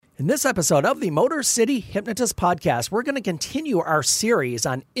In this episode of the Motor City Hypnotist podcast, we're going to continue our series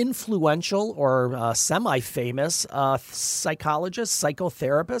on influential or semi-famous psychologists,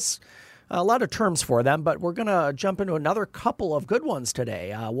 psychotherapists. A lot of terms for them, but we're going to jump into another couple of good ones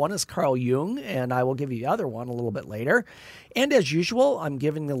today. One is Carl Jung, and I will give you the other one a little bit later. And as usual, I'm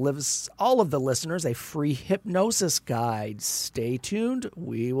giving all of the listeners a free hypnosis guide. Stay tuned.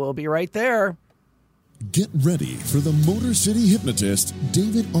 We will be right there. Get ready for the Motor City Hypnotist,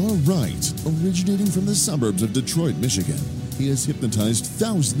 David R. Wright, originating from the suburbs of Detroit, Michigan. He has hypnotized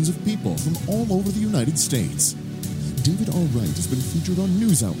thousands of people from all over the United States. David R. Wright has been featured on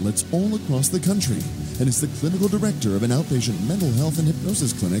news outlets all across the country and is the clinical director of an outpatient mental health and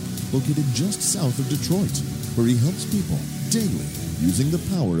hypnosis clinic located just south of Detroit, where he helps people daily using the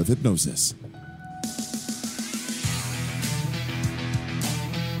power of hypnosis.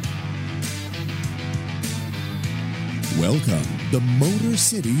 Welcome, the Motor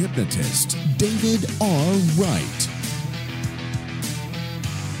City Hypnotist, David R. Wright.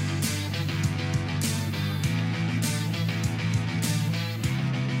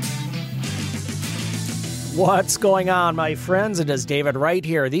 What's going on, my friends? It is David Wright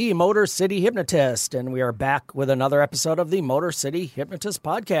here, the Motor City Hypnotist, and we are back with another episode of the Motor City Hypnotist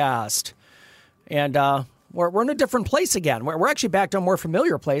podcast. And we're in a different place again. We're actually back to a more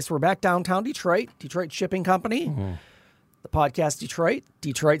familiar place. We're back downtown Detroit Shipping Company. Mm-hmm. The podcast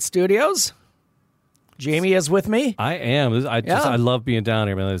Detroit Studios. Jamie is with me. I am. I love being down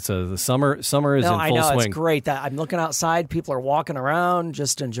here, man. It's the summer is in full swing. I know, it's great. I'm looking outside. People are walking around,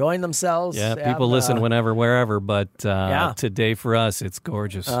 just enjoying themselves. Yeah, people listen whenever, wherever. But today for us, it's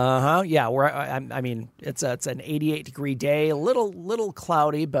gorgeous. Yeah, I mean, it's an 88-degree day, a little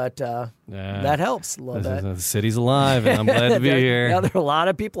cloudy, but that helps a little bit. The city's alive, and I'm glad to be here. Yeah, there are a lot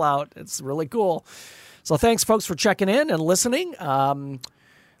of people out. It's really cool. So thanks, folks, for checking in and listening.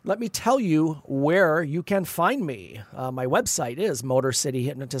 Let me tell you where you can find me. My website is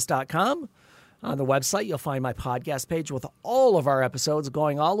motorcityhypnotist.com. On the website, you'll find my podcast page with all of our episodes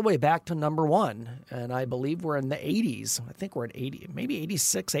going all the way back to number 1. And I believe we're in the 80s. I think we're at 80, maybe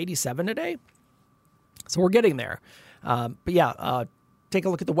 86, 87 today. So we're getting there. Take a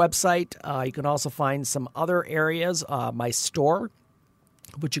look at the website. You can also find some other areas. My store,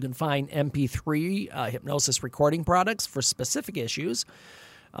 which you can find MP3 hypnosis recording products for specific issues.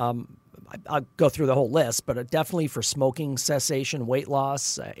 I'll go through the whole list, but definitely for smoking cessation, weight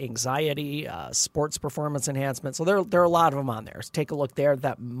loss, anxiety, sports performance enhancement. So there are a lot of them on there. So take a look there.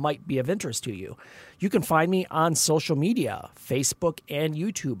 That might be of interest to you. You can find me on social media. Facebook and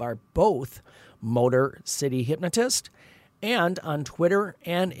YouTube are both Motor City Hypnotist, and on Twitter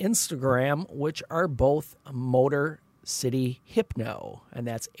and Instagram, which are both Motor City Hypno, and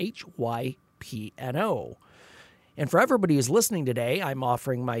that's HYPNO. And for everybody who's listening today, I'm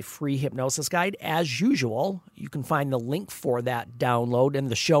offering my free hypnosis guide as usual. You can find the link for that download in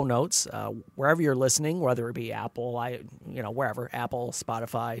the show notes, wherever you're listening, whether it be Apple, wherever, Apple,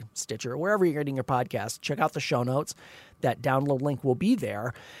 Spotify, Stitcher, wherever you're getting your podcast. Check out the show notes. That download link will be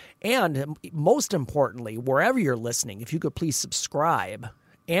there. And most importantly, wherever you're listening, if you could please subscribe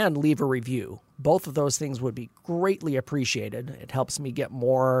and leave a review. Both of those things would be greatly appreciated. It helps me get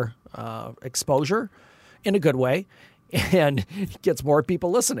more exposure in a good way, and gets more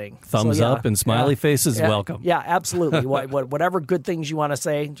people listening. Thumbs up and smiley faces, welcome. Yeah, absolutely. Whatever good things you want to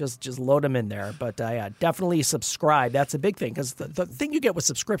say, just load them in there. But definitely subscribe. That's a big thing, because the thing you get with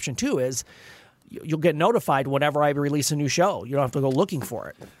subscription, too, is you'll get notified whenever I release a new show. You don't have to go looking for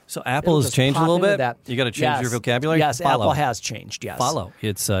it. So Apple has changed a little bit? You got to change your vocabulary? Yes, follow. Apple has changed, yes. Follow.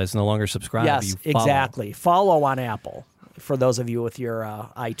 It's no longer subscribe. Yes, exactly. Follow on Apple, for those of you with your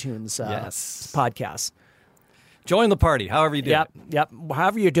iTunes podcasts. Join the party, however you do it. Yep.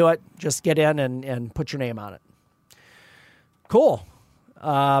 However you do it, just get in and put your name on it. Cool.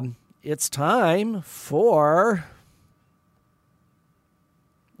 It's time for...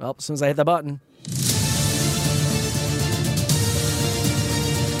 Well, as soon as I hit the button.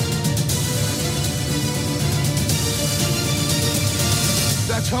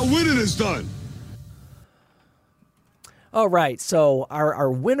 That's how winning is done. All right, so our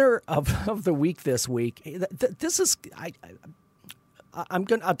winner of the week this week. This is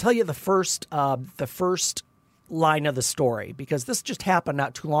I'll tell you the first line of the story, because this just happened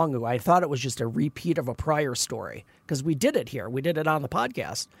not too long ago. I thought it was just a repeat of a prior story, because we did it here. We did it on the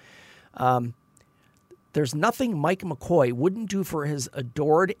podcast. There's nothing Mike McCoy wouldn't do for his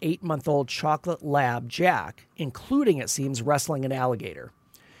adored 8-month-old chocolate lab, Jack, including, it seems, wrestling an alligator.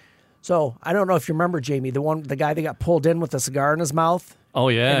 So I don't know if you remember, Jamie, the guy that got pulled in with a cigar in his mouth. Oh,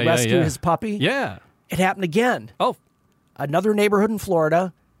 yeah, and rescued his puppy. Yeah. It happened again. Oh. Another neighborhood in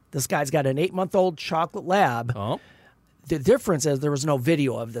Florida. This guy's got an 8-month-old chocolate lab. Oh. The difference is there was no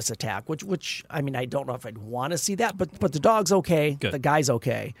video of this attack, which I mean, I don't know if I'd want to see that, but the dog's okay. Good. The guy's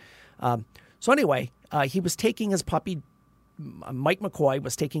okay. So anyway, he was taking his puppy, Mike McCoy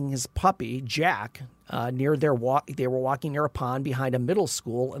was taking his puppy, Jack, near their walk. They were walking near a pond behind a middle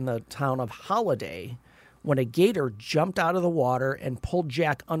school in the town of Holiday when a gator jumped out of the water and pulled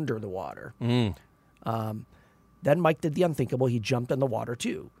Jack under the water. Then Mike did the unthinkable. He jumped in the water,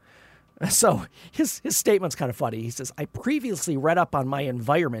 too. So his statement's kind of funny. He says, I previously read up on my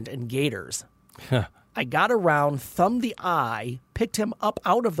environment and gators. I got around, thumbed the eye, picked him up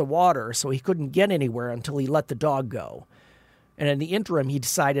out of the water so he couldn't get anywhere until he let the dog go. And in the interim, he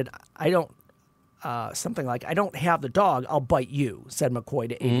decided, something like, I don't have the dog, I'll bite you, said McCoy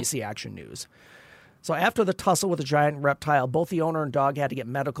to ABC Action News. So after the tussle with the giant reptile, both the owner and dog had to get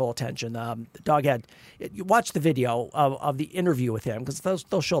medical attention. The dog you watch the video of the interview with him because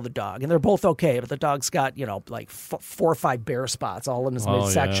they'll show the dog, and they're both okay. But the dog's got, like 4 or 5 bare spots all in his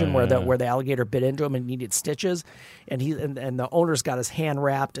midsection where the alligator bit into him and needed stitches. And the owner's got his hand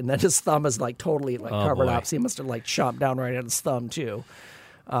wrapped, and then his thumb is totally covered up. So he must have chomped down right on his thumb too.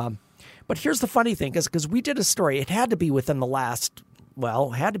 But here's the funny thing, because we did a story. It had to be within the last 4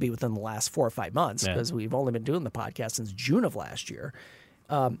 or 5 months because we've only been doing the podcast since June of last year.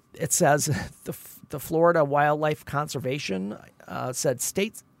 It says the Florida Wildlife Conservation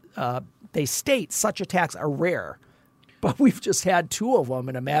they state such attacks are rare, but we've just had 2 of them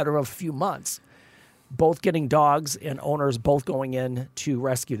in a matter of a few months, both getting dogs and owners both going in to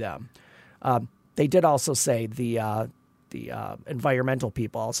rescue them. They did also say the environmental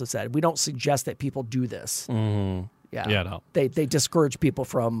people also said, we don't suggest that people do this. Mm-hmm. Yeah, no. They discourage people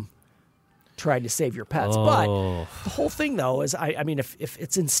from trying to save your pets. But the whole thing, though, is I mean, if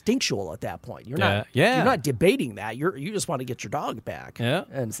it's instinctual at that point, you're not debating that. You just want to get your dog back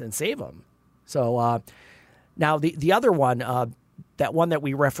and save him. So now the other one, that one that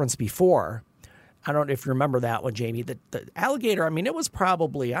we referenced before, I don't know if you remember that one, Jamie. The alligator. I mean, it was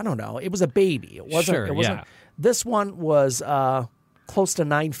probably, I don't know. It was a baby. It wasn't. Sure, it wasn't. Yeah. This one was close to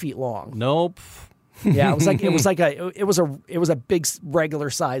 9 feet long. Nope. Yeah, it was a big regular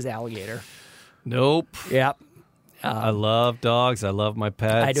size alligator. Nope. Yeah. I love dogs. I love my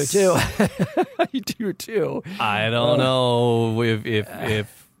pets. I do too. I do too. I don't know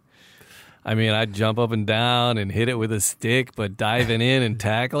if I mean, I'd jump up and down and hit it with a stick, but diving in and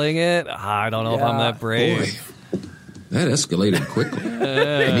tackling it, I don't know if I'm that brave. Boy. That escalated quickly.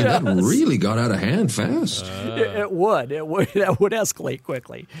 I mean, that really got out of hand fast. It would. That would escalate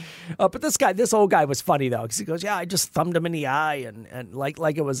quickly. But this old guy was funny though, because he goes, "Yeah, I just thumbed him in the eye, and like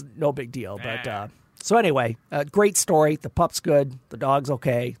it was no big deal." But so anyway, great story. The pup's good. The dog's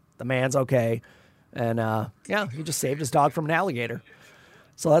okay. The man's okay, and he just saved his dog from an alligator.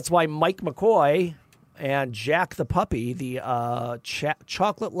 So that's why Mike McCoy and Jack the puppy, the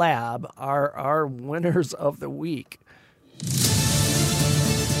chocolate lab, are our winners of the week.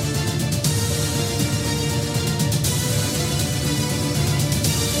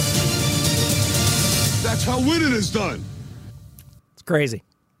 That's how winning is done. It's crazy.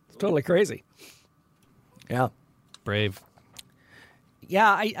 It's totally crazy. Yeah. Brave.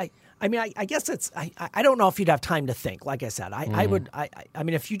 Yeah, I mean, I guess it's, I don't know if you'd have time to think. Like I said, I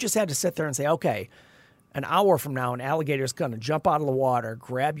mean, if you just had to sit there and say, okay, an hour from now, an alligator's going to jump out of the water,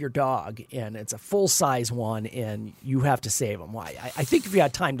 grab your dog, and it's a full-size one, and you have to save him. Why? I think if you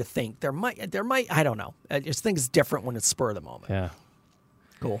had time to think, there might, I don't know. I just think it's different when it's spur of the moment. Yeah.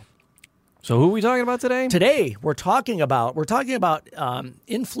 Cool. So who are we talking about today? Today we're talking about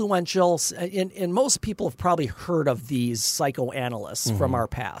influential, and most people have probably heard of these psychoanalysts from our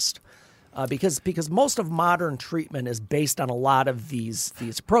past. Because most of modern treatment is based on a lot of these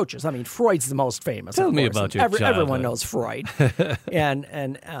approaches. I mean, Freud's the most famous. Tell me about your childhood. Everyone knows Freud, and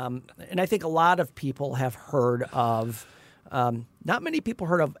I think a lot of people have heard of. Not many people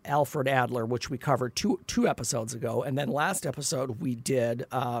heard of Alfred Adler, which we covered two episodes ago, and then last episode we did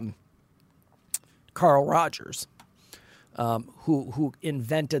Carl Rogers, who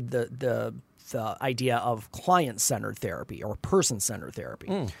invented the idea of client-centered therapy or person-centered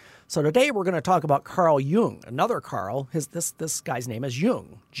therapy. So today we're going to talk about Carl Jung, another Carl. This guy's name is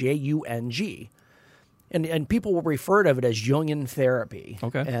Jung, Jung, and people will refer to it as Jungian therapy.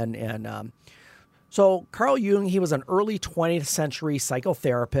 Okay. So Carl Jung, he was an early 20th century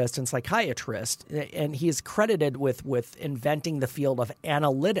psychotherapist and psychiatrist, and he is credited with inventing the field of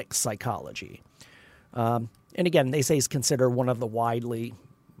analytic psychology. And again, they say he's considered one of the widely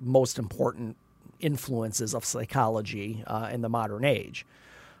most important influences of psychology in the modern age.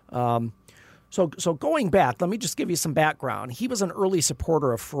 So going back, let me just give you some background. He was an early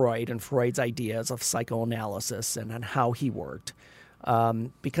supporter of Freud and Freud's ideas of psychoanalysis and on how he worked,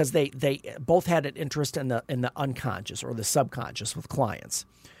 because they both had an interest in the unconscious or the subconscious with clients.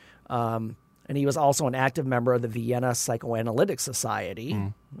 And he was also an active member of the Vienna Psychoanalytic Society.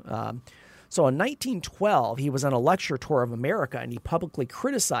 So in 1912, he was on a lecture tour of America, and he publicly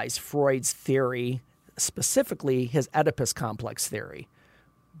criticized Freud's theory, specifically his Oedipus complex theory,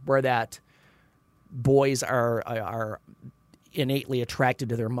 where that boys are innately attracted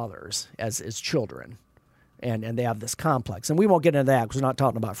to their mothers as children, and they have this complex. And we won't get into that because we're not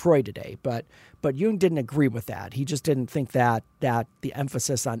talking about Freud today. But Jung didn't agree with that. He just didn't think that the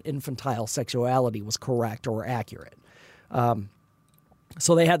emphasis on infantile sexuality was correct or accurate.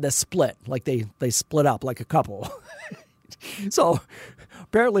 So they had this split, like they split up like a couple. So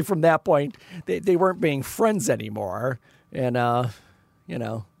apparently from that point, they weren't being friends anymore. And, I'm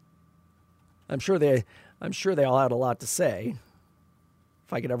sure they all had a lot to say.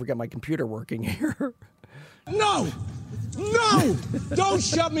 If I could ever get my computer working here. No! Don't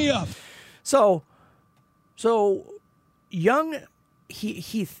shut me up! So Jung,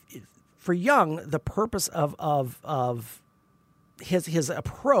 he for Jung, the purpose of his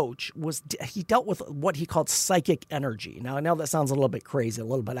approach was he dealt with what he called psychic energy. Now, I know that sounds a little bit crazy, a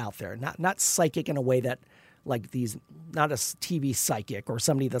little bit out there. Not psychic in a way that like these, not a TV psychic or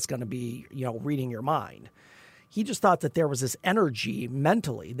somebody that's going to be, reading your mind. He just thought that there was this energy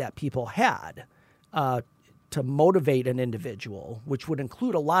mentally that people had to motivate an individual, which would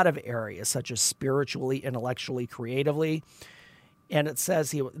include a lot of areas such as spiritually, intellectually, creatively. And it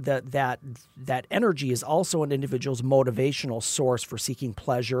says that energy is also an individual's motivational source for seeking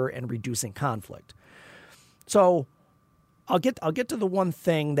pleasure and reducing conflict. So I'll get to the one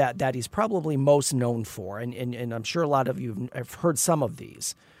thing that he's probably most known for, and I'm sure a lot of you have heard some of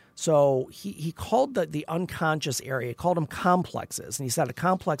these. So he called the unconscious area, he called them complexes. And he said a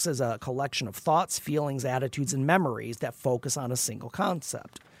complex is a collection of thoughts, feelings, attitudes, and memories that focus on a single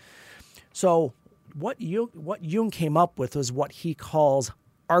concept. So what Jung came up with was what he calls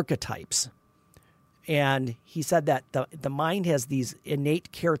archetypes. And he said that the mind has these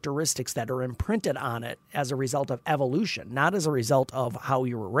innate characteristics that are imprinted on it as a result of evolution, not as a result of how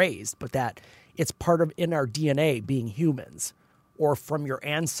you were raised, but that it's part of in our DNA being humans or from your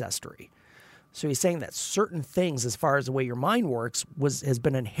ancestry. So he's saying that certain things, as far as the way your mind works, has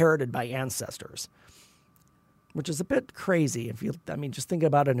been inherited by ancestors, which is a bit crazy. Just think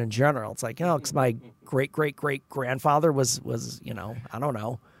about it in general. It's like, because my great-great-great-grandfather was I don't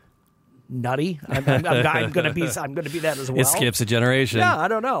know, nutty. I'm going to be that as well. It skips a generation. Yeah, I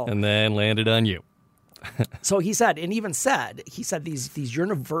don't know. And then landed on you. So he said these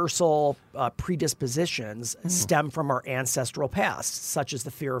universal predispositions stem from our ancestral past, such as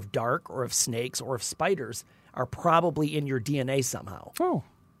the fear of dark or of snakes or of spiders are probably in your DNA somehow. Oh.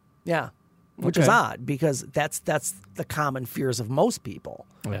 Yeah. Which is odd because that's the common fears of most people.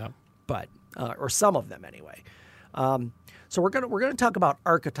 Yeah. But or some of them anyway. So we're gonna talk about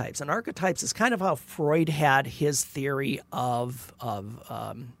archetypes, and archetypes is kind of how Freud had his theory of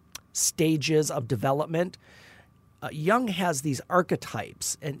stages of development. Jung has these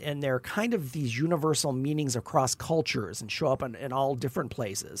archetypes, and they're kind of these universal meanings across cultures and show up in all different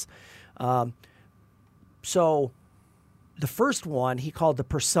places. So the first one he called the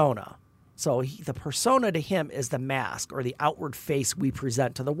persona. So the persona to him is the mask or the outward face we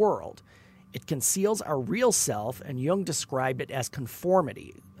present to the world. It conceals our real self, and Jung described it as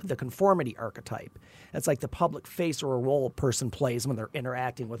conformity, the conformity archetype. It's like the public face or a role a person plays when they're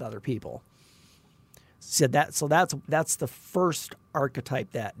interacting with other people. So that's the first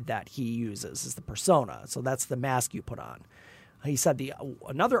archetype that he uses is the persona. So that's the mask you put on. He said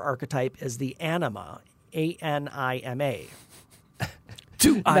another archetype is the anima, A-N-I-M-A.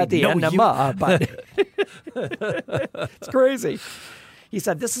 Not the anima, but it's crazy. He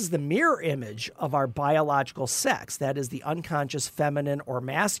said this is the mirror image of our biological sex. That is the unconscious feminine or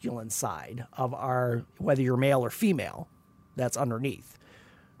masculine side of our, whether you're male or female, that's underneath.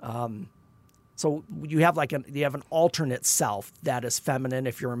 So you have an alternate self that is feminine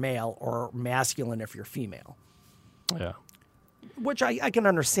if you're a male or masculine if you're female. Yeah. Which I can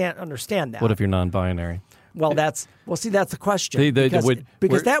understand that. What if you're non-binary? Well, that's the question.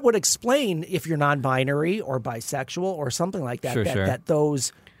 Because that would explain if you're non-binary or bisexual or something like that. Sure. That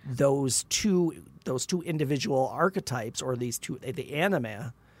those two individual archetypes or these two, the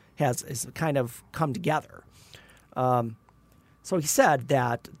anima has kind of come together. So he said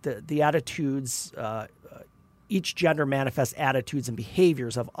that the attitudes, each gender manifests attitudes and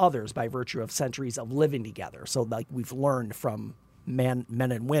behaviors of others by virtue of centuries of living together. So like we've learned from men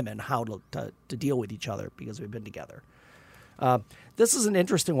and women how to deal with each other because we've been together. This is an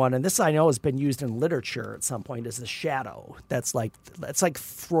interesting one, and this I know has been used in literature at some point as the shadow. That's like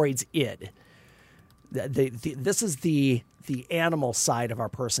Freud's id. This is the animal side of our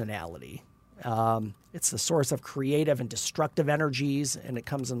personality. It's the source of creative and destructive energies, and it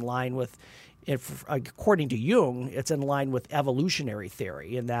comes in line with, according to Jung, it's in line with evolutionary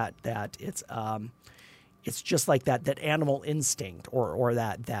theory, in that it's just like that animal instinct or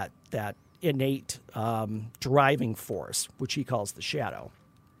that innate driving force, which he calls the shadow.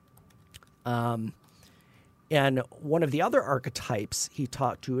 And one of the other archetypes he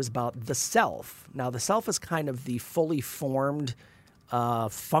talked to is about the self. Now, the self is kind of the fully formed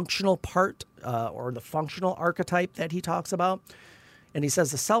functional part or the functional archetype that he talks about. And he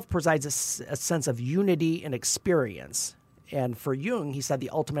says the self provides a sense of unity and experience. And for Jung, he said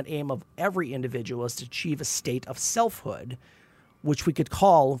the ultimate aim of every individual is to achieve a state of selfhood, which we could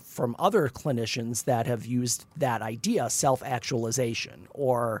call, from other clinicians that have used that idea, self-actualization,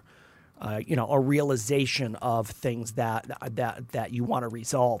 or a realization of things that you want to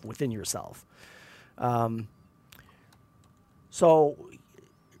resolve within yourself. So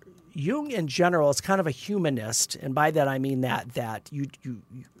Jung in general is kind of a humanist, and by that I mean that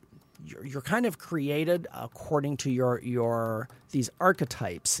you're kind of created according to your these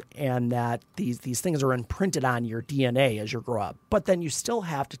archetypes, and that these things are imprinted on your DNA as you grow up. But then you still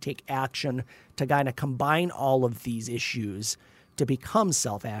have to take action to kind of combine all of these issues to become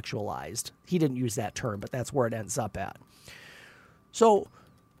self-actualized. He didn't use that term, but that's where it ends up at. So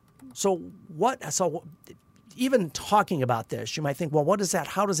even talking about this, you might think, well, what is that?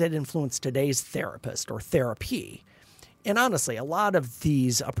 How does that influence today's therapist or therapy? And honestly, a lot of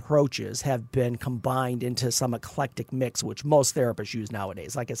these approaches have been combined into some eclectic mix, which most therapists use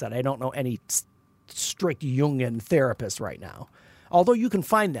nowadays. Like I said, I don't know any strict Jungian therapists right now, although you can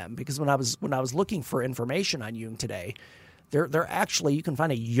find them, because when I was looking for information on Jung today, they're actually, you can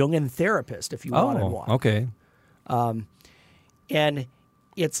find a Jungian therapist if you wanted one. Okay. And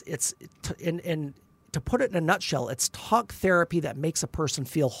it's to put it in a nutshell, it's talk therapy that makes a person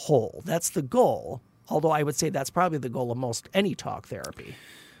feel whole. That's the goal. Although I would say that's probably the goal of most any talk therapy.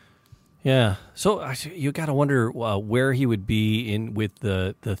 Yeah. So you got to wonder where he would be in with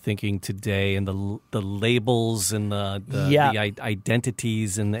the thinking today, and the labels and the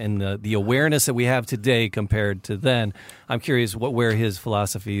identities and the awareness that we have today compared to then. I'm curious where his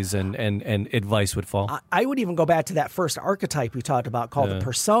philosophies and advice would fall. I would even go back to that first archetype we talked about called the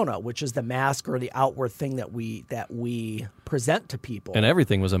persona, which is the mask or the outward thing that we present to people. And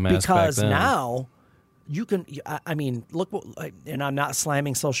everything was a mask because back then. Now you can, I mean, look, and I'm not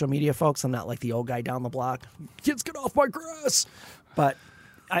slamming social media, folks. I'm not like the old guy down the block. Kids, get off my grass. But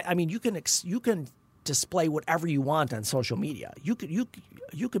I mean, you can display whatever you want on social media. You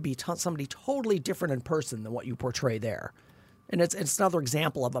could be somebody totally different in person than what you portray there. And it's another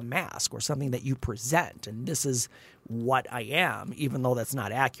example of a mask or something that you present. And this is what I am, even though that's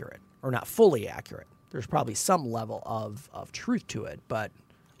not accurate or not fully accurate. There's probably some level of truth to it, but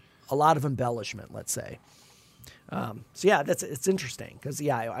a lot of embellishment, let's say. So yeah, it's interesting because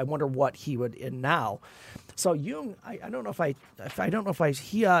I wonder what he would in now. So Jung, he died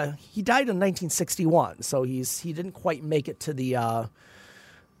in 1961, so he didn't quite make it to the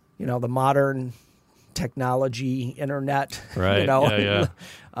the modern technology, internet. Right. Yeah.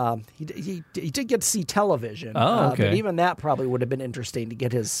 He did get to see television. Oh, okay. But even that probably would have been interesting to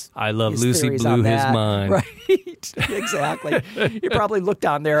get his. I Love his Lucy theories blew on his that. mind. Right. Exactly. He probably looked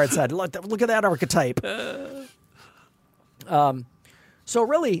down there and said, "Look at that archetype." So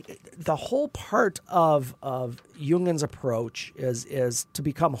really, the whole part of Jungian's approach is to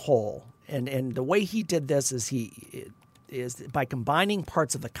become whole, and the way he did this is by combining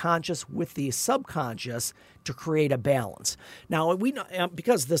parts of the conscious with the subconscious to create a balance. Now, we know,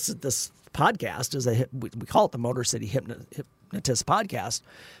 because this podcast is we call it the Motor City Hypnotist podcast,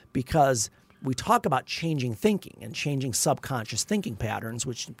 because we talk about changing thinking and changing subconscious thinking patterns,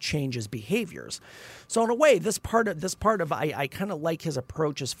 which changes behaviors. So in a way, this part of I kind of like his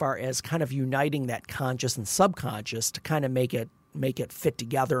approach as far as kind of uniting that conscious and subconscious to kind of make it fit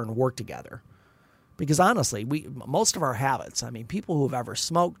together and work together. Because honestly, most of our habits, I mean, people who have ever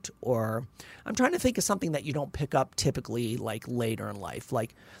smoked, or I'm trying to think of something that you don't pick up typically like later in life,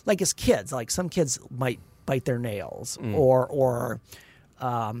 like as kids, like some kids might bite their nails or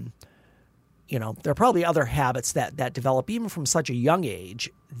there are probably other habits that develop even from such a young age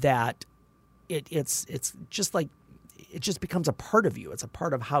that it's just like it just becomes a part of you. It's a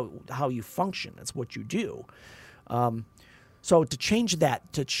part of how you function. It's what you do. So to change that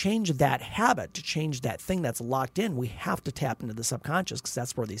habit, to change that thing that's locked in, we have to tap into the subconscious because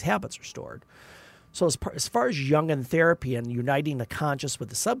that's where these habits are stored. So as far as Jungian therapy and uniting the conscious with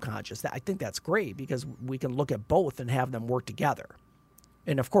the subconscious, I think that's great because we can look at both and have them work together.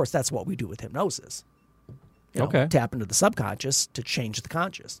 And of course, that's what we do with hypnosis. Tap into the subconscious to change the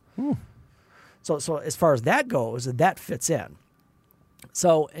conscious. So as far as that goes, that fits in.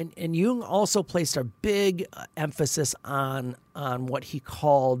 So, and Jung also placed a big emphasis on what he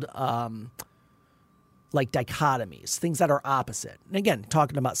called like dichotomies, things that are opposite. And again,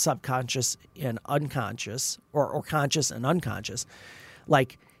 talking about subconscious and unconscious, or conscious and unconscious.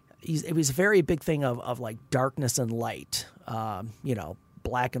 Like, it was a very big thing of like darkness and light,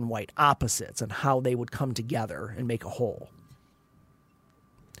 black and white opposites, and how they would come together and make a whole.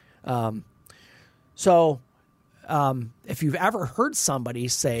 If you've ever heard somebody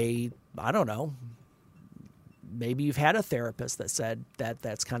say, I don't know, maybe you've had a therapist that said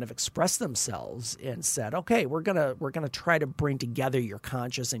that's kind of expressed themselves and said, okay, we're gonna try to bring together your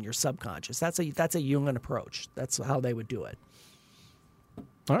conscious and your subconscious. That's a Jungian approach. That's how they would do it.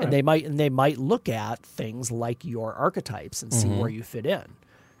 All right. And they might look at things like your archetypes and see where you fit in,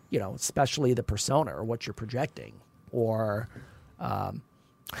 especially the persona or what you're projecting, or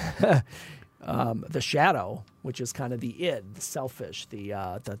the shadow, which is kind of the id, the selfish, the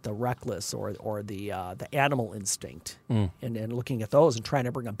reckless, or the animal instinct, and looking at those and trying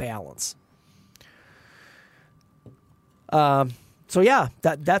to bring a balance.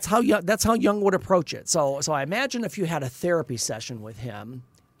 That's how Jung would approach it. So I imagine if you had a therapy session with him,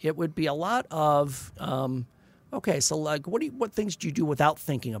 it would be a lot of what things do you do without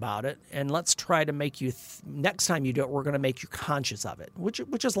thinking about it? And let's try to make you next time you do it, we're going to make you conscious of it, which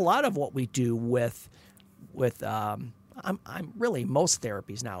is a lot of what we do with I'm really most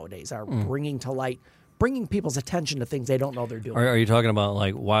therapies nowadays are bringing to light, bringing people's attention to things they don't know they're doing. Are you talking about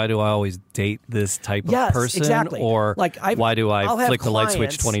like, why do I always date this type of person? Exactly. Or like why do I flick the light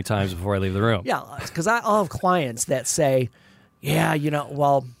switch 20 times before I leave the room? Yeah, because I'll have clients that say,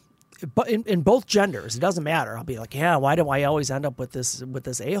 but in both genders, it doesn't matter. I'll be like, why do I always end up with this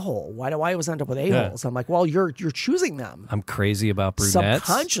a-hole? Why do I always end up with a-holes? I'm like, well, you're choosing them. I'm crazy about brunettes.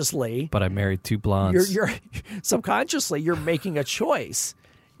 Subconsciously. But I married 2 blondes. You're subconsciously, you're making a choice.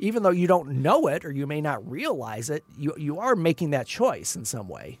 Even though you don't know it or you may not realize it, you are making that choice in some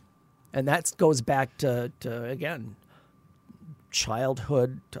way. And that goes back to again,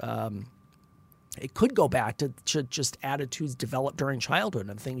 childhood. It could go back to just attitudes developed during childhood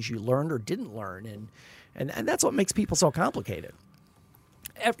and things you learned or didn't learn. And that's what makes people so complicated.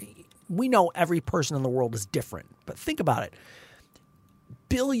 We know every person in the world is different, but think about it.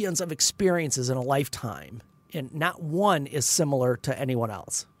 Billions of experiences in a lifetime, and not one is similar to anyone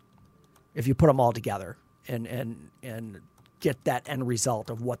else if you put them all together and get that end result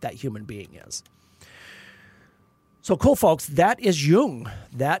of what that human being is. So cool, folks. That is Jung.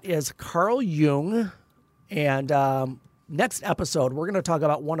 That is Carl Jung. And next episode, we're going to talk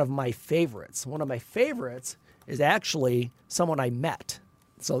about one of my favorites. One of my favorites is actually someone I met.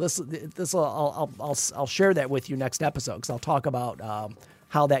 So I'll share that with you next episode because I'll talk about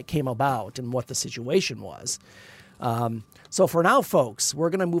how that came about and what the situation was. So for now, folks,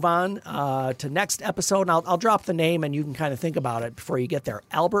 we're going to move on to next episode. And I'll drop the name and you can kind of think about it before you get there.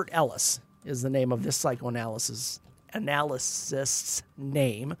 Albert Ellis is the name of this psychoanalyst's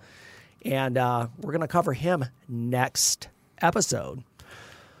name. And we're going to cover him next episode.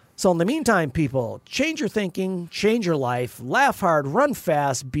 So in the meantime, people, change your thinking, change your life, laugh hard, run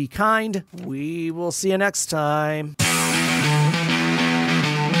fast, be kind. We will see you next time.